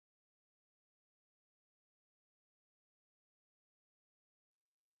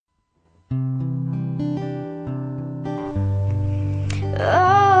Oh,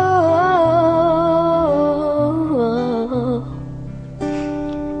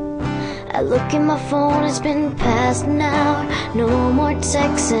 I look at my phone, it's been past an hour. No more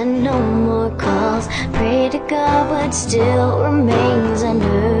texts and no more calls. Pray to God, but still remains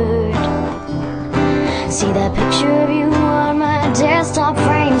unheard. See that picture of you on my desktop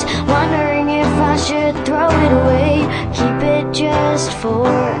framed, wondering if I should throw it away, keep it just for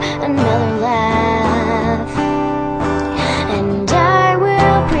another laugh. And I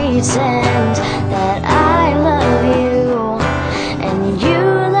will pretend that I love you and you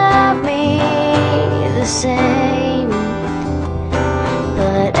love me the same.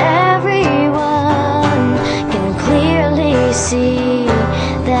 But everyone can clearly see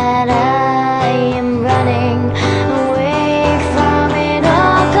that I am running away from it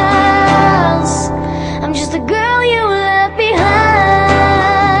all, 'cause I'm just the girl you left behind.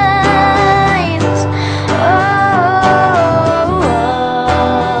 Oh,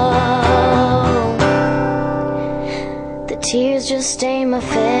 the tears just stain my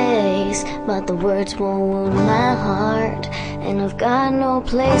face, but the words won't wound my heart. And I've got no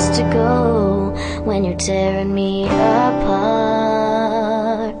place to go when you're tearing me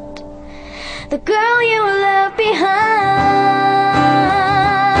apart. The girl you left behind.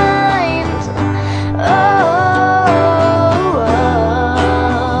 Oh,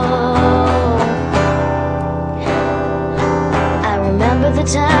 I remember the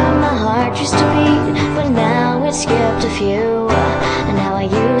time my heart used to beat, but now it's skipped a few. And how I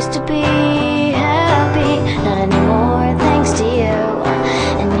used to be happy, not anymore thanks to you.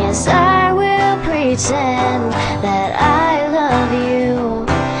 And yes, I will pretend that I love you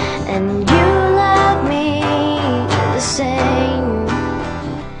and you love me the same.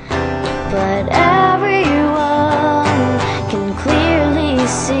 But everyone can clearly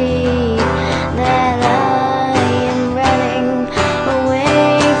see that I am running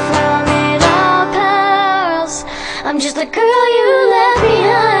away from it all, 'cause I'm just the girl you left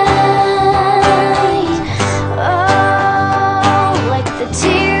behind. Oh, like the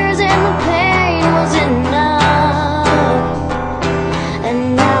tears and the pain was enough. And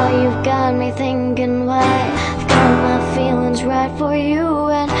now you've got me thinking why I've got my feelings right for you.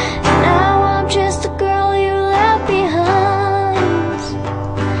 And now I'm just the girl you left behind.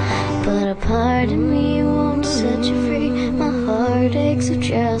 But a part of me won't set you free. My heart aches with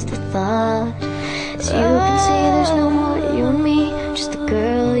just the thought. As you can see, there's no more you and me, just the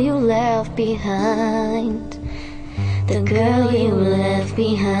girl you left behind. The girl you left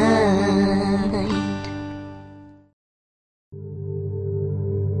behind.